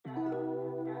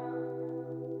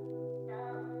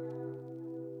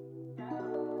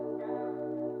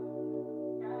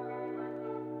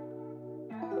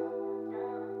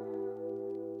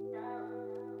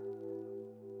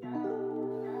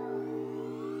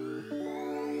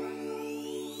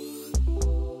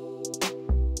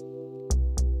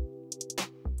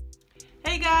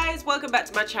guys, welcome back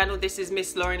to my channel. This is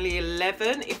Miss Lauren Lee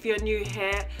 11. If you're new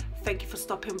here, thank you for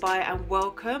stopping by and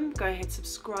welcome. Go ahead,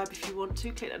 subscribe if you want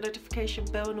to, click that notification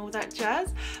bell and all that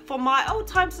jazz. For my old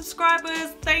time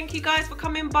subscribers, thank you guys for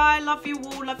coming by. Love you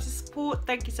all, love your support.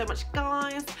 Thank you so much,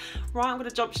 guys. Right, I'm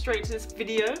gonna jump straight into this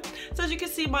video. So as you can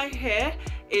see, my hair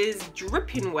is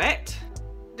dripping wet.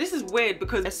 This is weird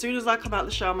because as soon as I come out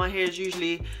the shower, my hair is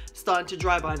usually starting to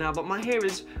dry by now, but my hair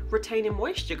is retaining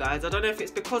moisture, guys. I don't know if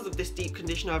it's because of this deep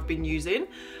conditioner I've been using,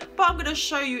 but I'm gonna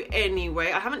show you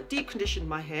anyway. I haven't deep conditioned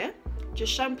my hair,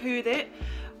 just shampooed it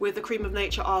with the Cream of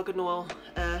Nature Argan Oil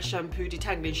shampoo,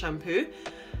 detangling shampoo.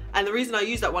 And the reason I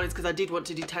use that one is because I did want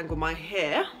to detangle my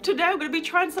hair. Today I'm going to be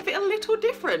trying something a little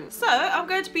different. So I'm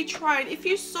going to be trying, if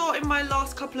you saw in my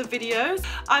last couple of videos,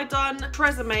 I done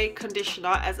Tresemme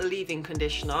conditioner as a leave-in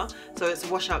conditioner. So it's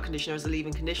a washout conditioner as a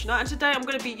leave-in conditioner. And today I'm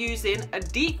going to be using a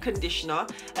deep conditioner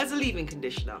as a leave-in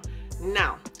conditioner.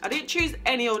 Now, I didn't choose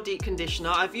any old deep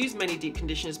conditioner. I've used many deep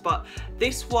conditioners, but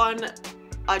this one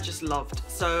I just loved.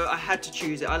 So I had to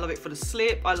choose it. I love it for the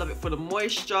slip. I love it for the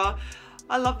moisture.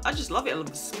 I just love it. I love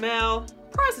the smell.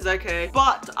 Price is okay,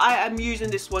 but I am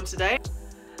using this one today.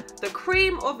 The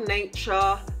Cream of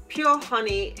Nature Pure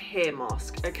Honey Hair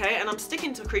Mask, okay? And I'm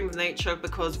sticking to Cream of Nature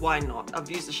because why not?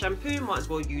 I've used the shampoo, might as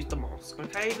well use the mask,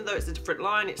 okay? Even though it's a different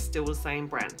line, it's still the same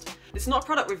brand. It's not a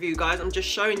product review, guys. I'm just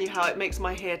showing you how it makes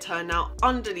my hair turn out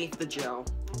underneath the gel.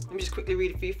 Let me just quickly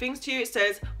read a few things to you. It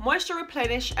says, Moisture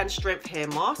Replenish and Strength Hair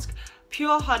Mask.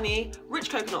 Pure honey, rich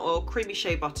coconut oil, creamy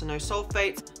shea butter, no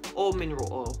sulfates, or mineral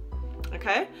oil.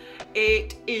 Okay,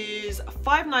 it is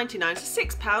 $5.99, so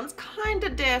 £6, kind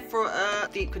of dear for a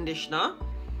deep conditioner.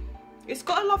 It's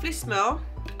got a lovely smell.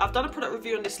 I've done a product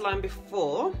review on this line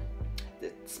before.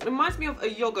 It reminds me of a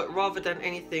yogurt rather than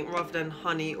anything, rather than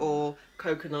honey or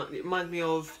coconut. It reminds me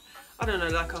of, I don't know,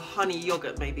 like a honey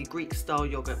yogurt, maybe Greek style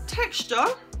yogurt. Texture,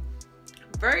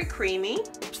 very creamy,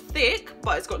 thick,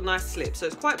 but it's got nice slip. So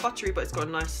it's quite buttery, but it's got a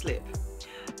nice slip.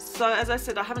 So as I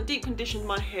said, I haven't deep conditioned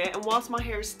my hair, and whilst my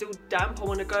hair is still damp, I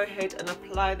want to go ahead and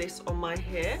apply this on my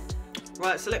hair.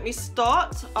 Right, so let me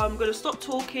start. I'm going to stop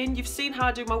talking. You've seen how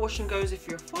I do my wash and goes. If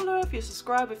you're a follower, if you're a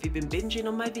subscriber, if you've been binging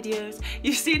on my videos,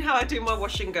 you've seen how I do my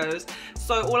wash and goes.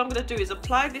 So all I'm going to do is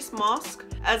apply this mask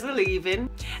as a leave-in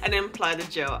and then apply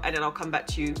the gel, and then I'll come back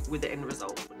to you with the end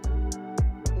result.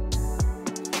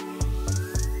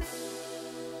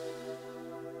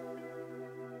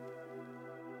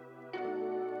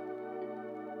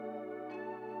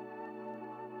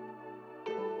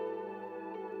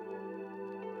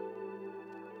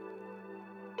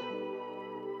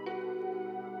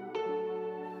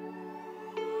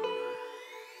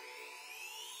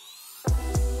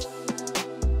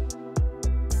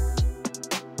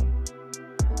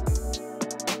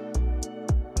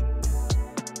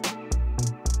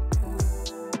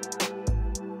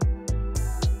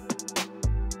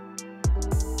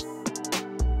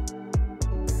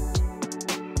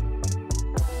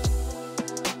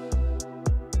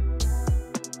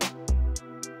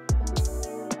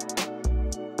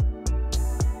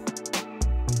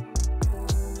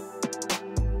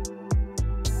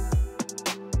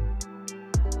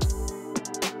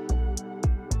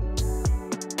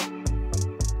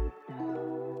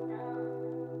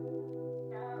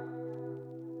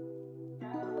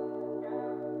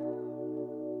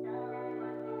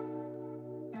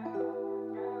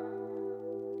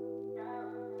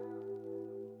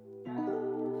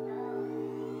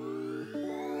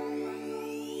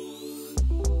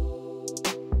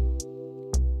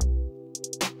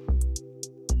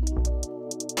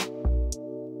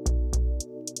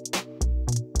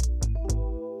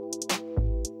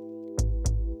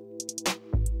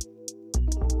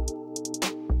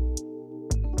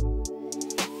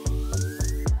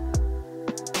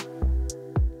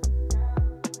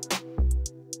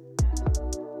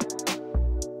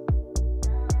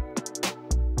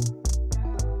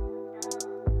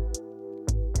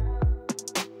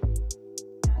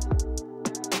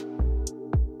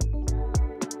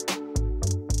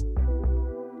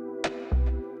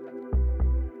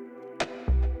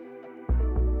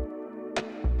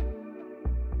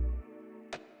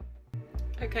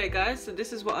 Okay guys, so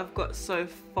this is what I've got so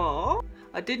far.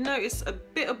 I did notice a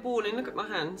bit of balling, look at my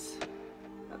hands.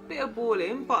 A bit of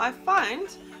balling, but I find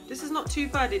this is not too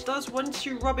bad. It does, once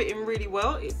you rub it in really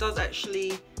well, it does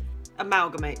actually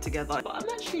amalgamate together. But I'm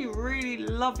actually really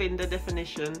loving the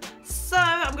definition. So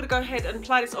I'm gonna go ahead and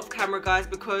apply this off camera, guys,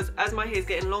 because as my hair is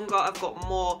getting longer, I've got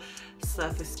more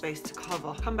surface space to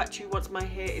cover. Come back to you once my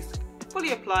hair is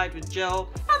fully applied with gel,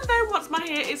 and then once my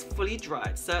hair is fully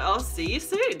dried. So I'll see you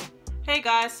soon. Hey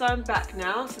guys, so I'm back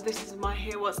now. So this is my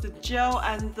hair once the gel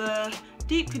and the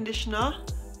deep conditioner,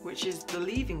 which is the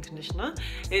leave-in conditioner,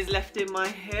 is left in my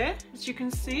hair. As you can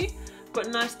see, I've got a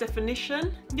nice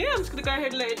definition. Yeah, I'm just gonna go ahead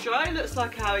and let it dry. It looks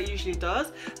like how it usually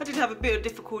does. I did have a bit of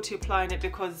difficulty applying it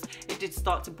because it did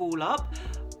start to ball up,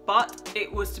 but it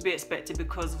was to be expected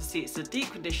because obviously it's a deep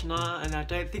conditioner and I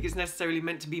don't think it's necessarily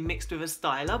meant to be mixed with a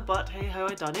styler, but hey ho,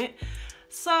 I done it.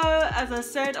 So as I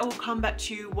said, I will come back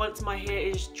to you once my hair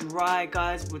is dry,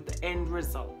 guys, with the end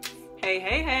result.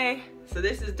 Hey. So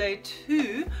this is day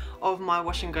 2 of my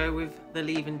wash and go with the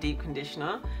leave-in deep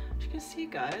conditioner. As you can see,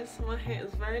 guys, my hair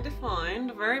is very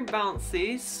defined, very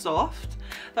bouncy, soft.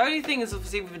 The only thing is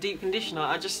obviously with a deep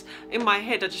conditioner, in my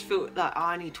head I just feel like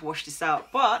I need to wash this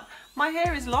out, but my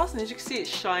hair is lasting. As you can see, it's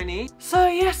shiny. So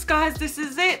yes, guys, this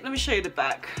is it. Let me show you the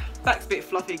back. Back's a bit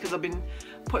fluffy because I've been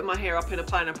putting my hair up in a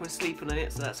pineapple and sleeping on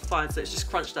it, so that's fine. So it's just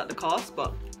crunched at the cast,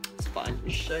 but it's fine. Let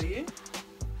me show you.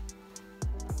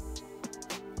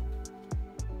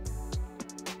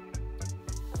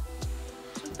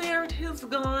 There it is,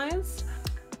 guys.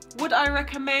 Would I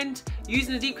recommend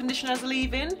using a deep conditioner as a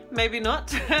leave-in? Maybe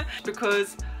not,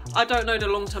 because I don't know the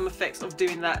long-term effects of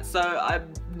doing that, so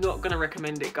I'm not gonna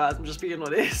recommend it, guys. I'm just being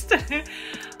honest.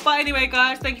 But anyway,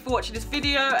 guys, thank you for watching this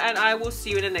video, and I will see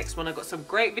you in the next one. I've got some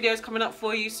great videos coming up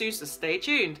for you soon, so stay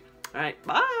tuned. All right,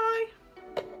 bye.